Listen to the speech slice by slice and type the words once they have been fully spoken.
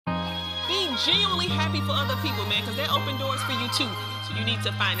genuinely happy for other people, man, because that open doors for you too. So you need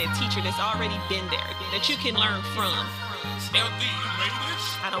to find that teacher that's already been there, that you can learn from. LD, you ready this?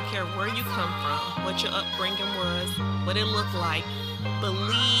 I don't care where you come from, what your upbringing was, what it looked like.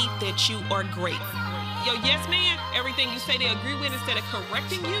 Believe that you are great. Yo, yes, man, everything you say they agree with instead of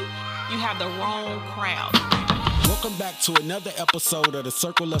correcting you, you have the wrong crowd. Welcome back to another episode of the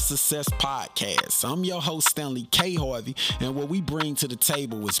Circle of Success podcast. I'm your host, Stanley K. Harvey, and what we bring to the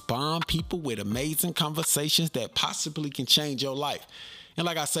table is bomb people with amazing conversations that possibly can change your life. And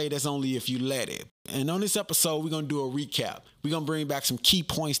like I say, that's only if you let it. And on this episode, we're going to do a recap. We're going to bring back some key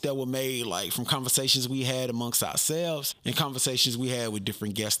points that were made, like from conversations we had amongst ourselves and conversations we had with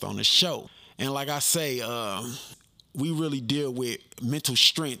different guests on the show. And like I say, we really deal with mental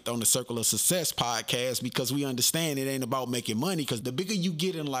strength on the Circle of Success podcast because we understand it ain't about making money, because the bigger you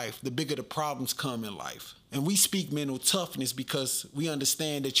get in life, the bigger the problems come in life. And we speak mental toughness because we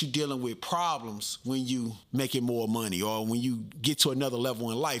understand that you're dealing with problems when you making more money or when you get to another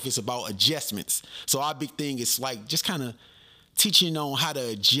level in life. It's about adjustments. So our big thing is like just kind of teaching on how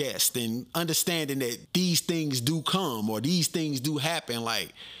to adjust and understanding that these things do come or these things do happen.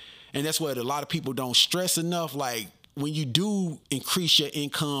 And that's what a lot of people don't stress enough. Like, when you do increase your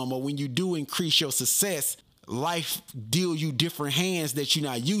income or when you do increase your success, life deal you different hands that you're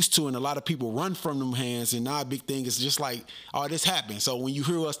not used to. And a lot of people run from them hands. And our big thing is just like, oh, this happened. So when you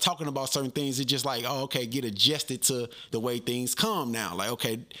hear us talking about certain things, it's just like, oh, okay, get adjusted to the way things come now. Like,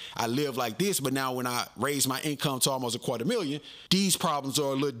 okay, I live like this, but now when I raise my income to almost $250,000, these problems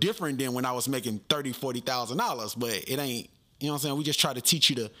are a little different than when I was making $30,000, $40,000. But it ain't, you know what I'm saying? We just try to teach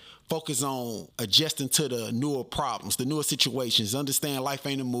you to focus on adjusting to the newer problems, the newer situations. Understand life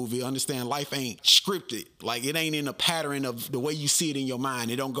ain't a movie. Understand life ain't scripted. Like, it ain't in a pattern of the way you see it in your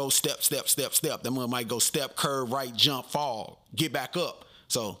mind. It don't go step, step, step, step. That one might go step, curve, right, jump, fall, get back up.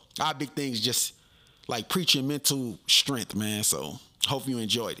 So our big thing is just like preaching mental strength, man. So hope you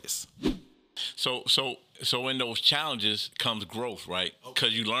enjoy this. So in those challenges comes growth, right?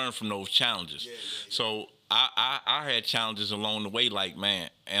 Because you learn from those challenges. Yeah. So I had challenges along the way, like, man,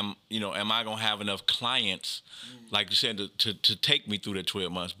 am I gonna have enough clients, like you said, to take me through that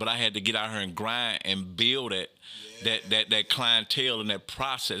 12 months? But I had to get out here and grind and build that clientele and that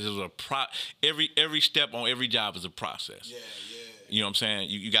process. It was every step on every job is a process. Yeah. You know what I'm saying?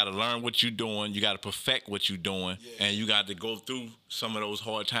 You got to learn what you're doing. You got to perfect what you're doing. Yeah. And you got to go through some of those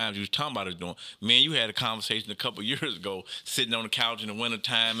hard times you was talking about it doing. Man, you had a conversation a couple years ago, sitting on the couch in the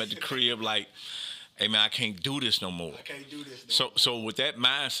wintertime at the crib, like, hey, man, I can't do this no more. So with that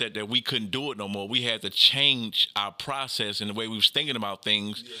mindset that we couldn't do it no more, we had to change our process and the way we was thinking about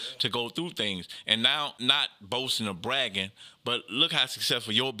things to go through things. And now, not boasting or bragging, but look how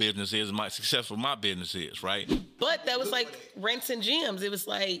successful your business is and successful my business is, right? But that was like rents and gyms. It was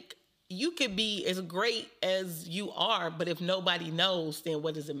like, you could be as great as you are, but if nobody knows, then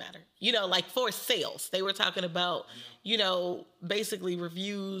what does it matter? You know, like for sales, they were talking about, basically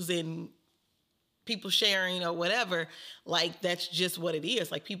reviews and people sharing or whatever. Like, that's just what it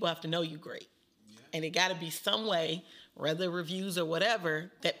is. Like, people have to know you great. Yeah. And it got to be some way, whether reviews or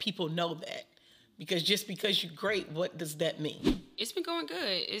whatever, that people know that. Because just because you're great, what does that mean? It's been going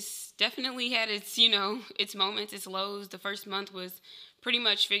good. It's definitely had its, its moments, its lows. The first month was pretty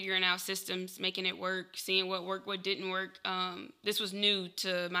much figuring out systems, making it work, seeing what worked, what didn't work. This was new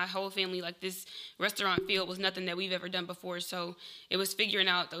to my whole family. Like, this restaurant field was nothing that we've ever done before. So it was figuring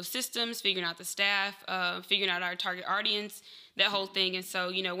out those systems, figuring out the staff, figuring out our target audience, that whole thing. And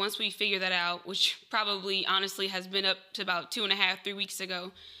so, once we figured that out, which probably honestly has been up to about 2.5, 3 weeks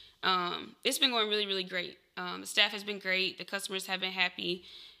ago, it's been going really, really great. The staff has been great. The customers have been happy.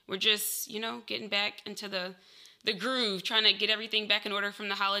 We're just, getting back into the groove, trying to get everything back in order from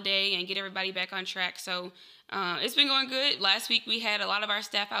the holiday and get everybody back on track. So it's been going good. Last week we had a lot of our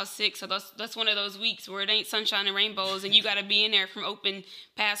staff out sick, so that's one of those weeks where it ain't sunshine and rainbows, and you got to be in there from open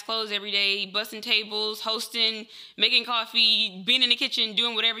past close every day, busting tables, hosting, making coffee, being in the kitchen,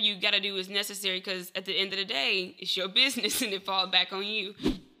 doing whatever you got to do is necessary, because at the end of the day, it's your business and it falls back on you.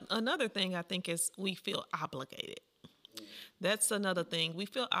 Another thing I think is we feel obligated. That's another thing. We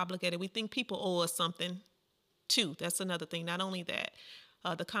feel obligated. We think people owe us something too. That's another thing. Not only that,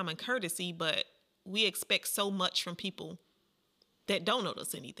 the common courtesy, but we expect so much from people that don't owe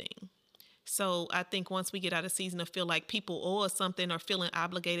us anything. So I think once we get out of season of feel like people owe us something or feeling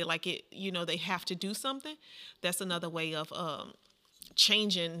obligated, like it, they have to do something, that's another way of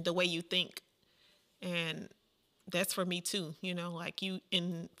changing the way you think. And that's for me too, like you,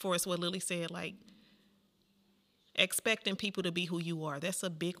 and for us, what Lily said, like expecting people to be who you are. That's a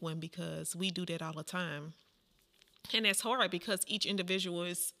big one, because we do that all the time. And it's hard because each individual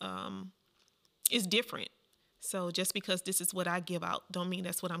is it's different. So just because this is what I give out don't mean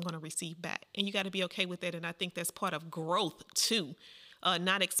that's what I'm going to receive back. And you got to be okay with that. And I think that's part of growth too.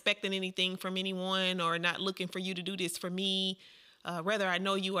 Not expecting anything from anyone or not looking for you to do this for me. Whether I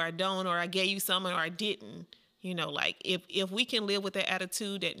know you or I don't, or I gave you something or I didn't. You know, like if we can live with that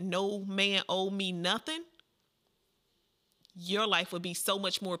attitude that no man owe me nothing, your life would be so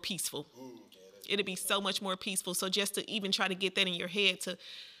much more peaceful. It'd be so much more peaceful. So just to even try to get that in your head to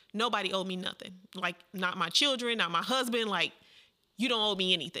nobody owe me nothing. Like, not my children, not my husband. Like, you don't owe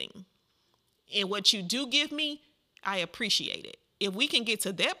me anything. And what you do give me, I appreciate it. If we can get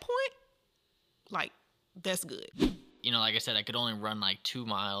to that point, like, that's good. You know, like I said, I could only run like 2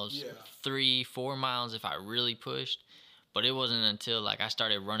 miles, 3-4 miles if I really pushed. But it wasn't until like I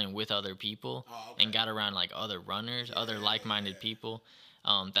started running with other people and got around like other runners, other like-minded people,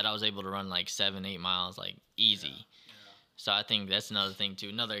 that I was able to run like 7-8 miles like easy. So I think that's another thing too.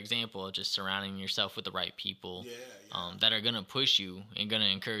 Another example of just surrounding yourself with the right people that are gonna push you and gonna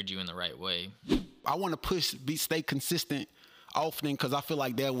encourage you in the right way. I want to stay consistent often because I feel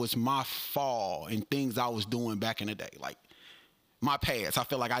like that was my fall in things I was doing back in the day. Like my past, I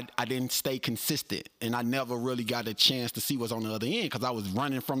feel like I didn't stay consistent and I never really got a chance to see what's on the other end because I was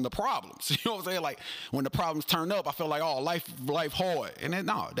running from the problems. You know what I'm saying? Like when the problems turned up, I felt like, oh, life hard. And then,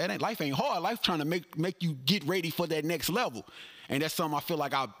 no, life ain't hard. Life trying to make you get ready for that next level. And that's something I feel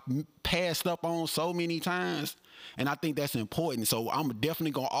like I passed up on so many times. And I think that's important. So I'm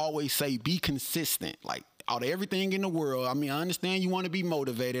definitely going to always say be consistent. Like out of everything in the world, I mean, I understand you want to be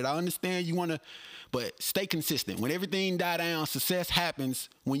motivated. I understand you want to, but stay consistent. When everything die down, success happens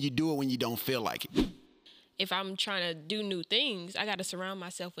when you do it when you don't feel like it. If I'm trying to do new things, I got to surround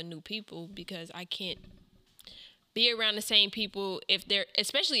myself with new people because I can't be around the same people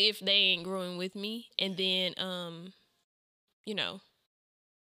especially if they ain't growing with me. And then, you know,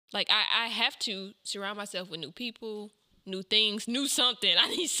 like I have to surround myself with new people, new things, new something. I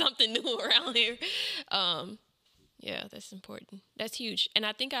need something new around here. Yeah, that's important. That's huge. And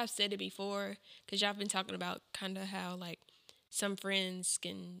I think I've said it before because y'all been talking about kind of how like some friends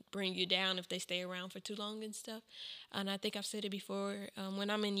can bring you down if they stay around for too long and stuff. And I think I've said it before.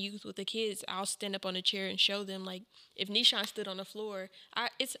 When I'm in youth with the kids, I'll stand up on a chair and show them, like, if Nishan stood on the floor,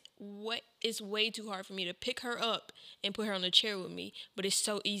 it's way too hard for me to pick her up and put her on the chair with me. But it's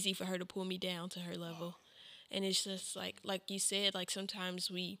so easy for her to pull me down to her level. And it's just like you said, like sometimes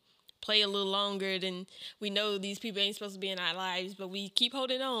we play a little longer than we know these people ain't supposed to be in our lives, but we keep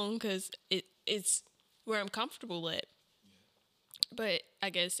holding on because it's where I'm comfortable at. But I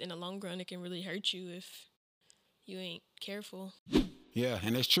guess in the long run, it can really hurt you if you ain't careful. Yeah,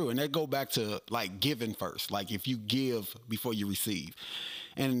 and that's true. And that go back to like giving first. Like if you give before you receive.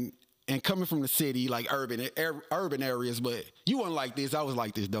 And coming from the city, like urban areas, but you weren't like this. I was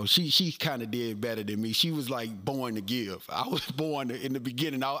like this though. She kind of did better than me. She was like born to give. I was born in the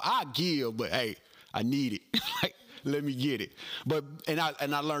beginning. I give, but hey, I need it. Like, let me get it. But and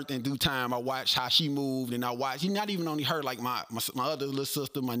I learned in due time. I watched how she moved, and I watched. Not even only her, like my other little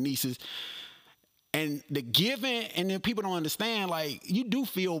sister, my nieces, and the giving. And then people don't understand. Like you do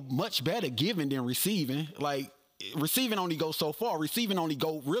feel much better giving than receiving. Like. Receiving only goes so far. Receiving only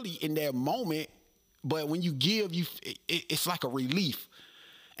go really in that moment. But when you give, it's like a relief.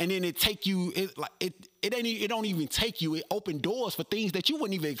 And then it take you. It don't even take you. It open doors for things that you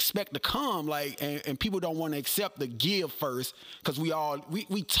wouldn't even expect to come. Like and people don't want to accept the give first because we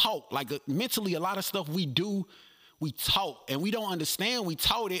talk like mentally. A lot of stuff we do. We talk and we don't understand. We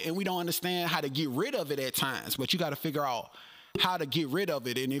taught it and we don't understand how to get rid of it at times. But you got to figure out how to get rid of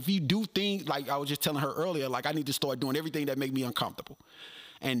it. And if you do things, like I was just telling her earlier, like I need to start doing everything that make me uncomfortable.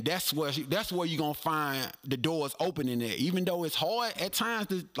 And that's where you're going to find the doors opening there. Even though it's hard at times,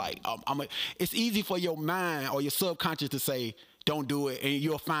 it's easy for your mind or your subconscious to say, don't do it. And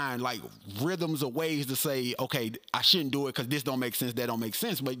you'll find like rhythms or ways to say, okay, I shouldn't do it because this don't make sense, that don't make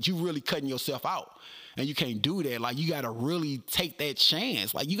sense. But you really cutting yourself out. And you can't do that. Like you got to really take that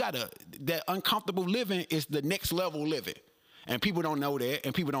chance. Like that uncomfortable living is the next level living. And people don't know that,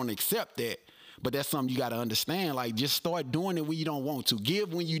 and people don't accept that. But that's something you got to understand. Like, just start doing it when you don't want to.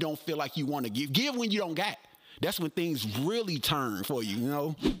 Give when you don't feel like you want to give. Give when you don't got. That's when things really turn for you, you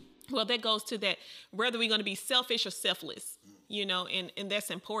know? Well, that goes to that, whether we're going to be selfish or selfless. you know, and that's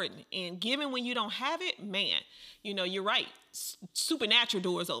important. And giving when you don't have it, man, you know, you're right. Supernatural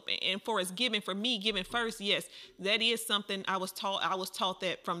doors open. And for us giving, for me, giving first, yes, that is something I was taught. I was taught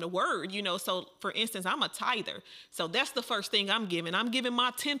that from the word, you know. So for instance, I'm a tither. So that's the first thing I'm giving. I'm giving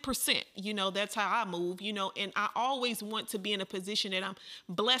my 10%, you know, that's how I move, you know, and I always want to be in a position that I'm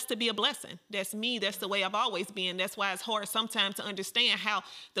blessed to be a blessing. That's me. That's the way I've always been. That's why it's hard sometimes to understand how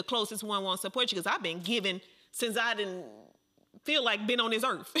the closest one won't support you, because I've been giving since I didn't feel like been on this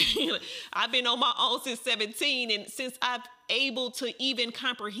earth. I've been on my own since 17, and since I've able to even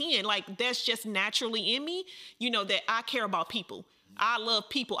comprehend, like that's just naturally in me, you know, that I care about people. I love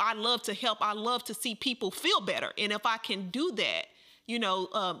people. I love to help. I love to see people feel better. And if I can do that, you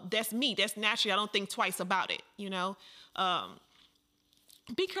know, that's me. That's naturally. I don't think twice about it, you know.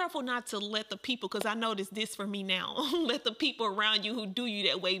 Be careful not to let the people, because I noticed this for me now, let the people around you who do you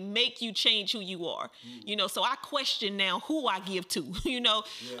that way make you change who you are. You know, so I question now who I give to, you know.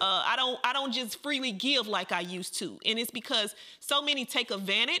 I don't just freely give like I used to. And it's because so many take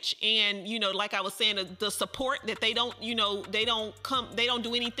advantage, and, you know, like I was saying, the support that they don't, you know, they don't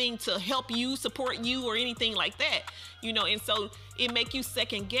do anything to help you, support you, or anything like that, you know. And so it make you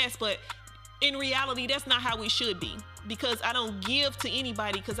second guess, but in reality, that's not how we should be, because I don't give to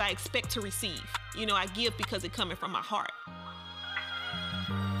anybody because I expect to receive. You know, I give because it's coming from my heart.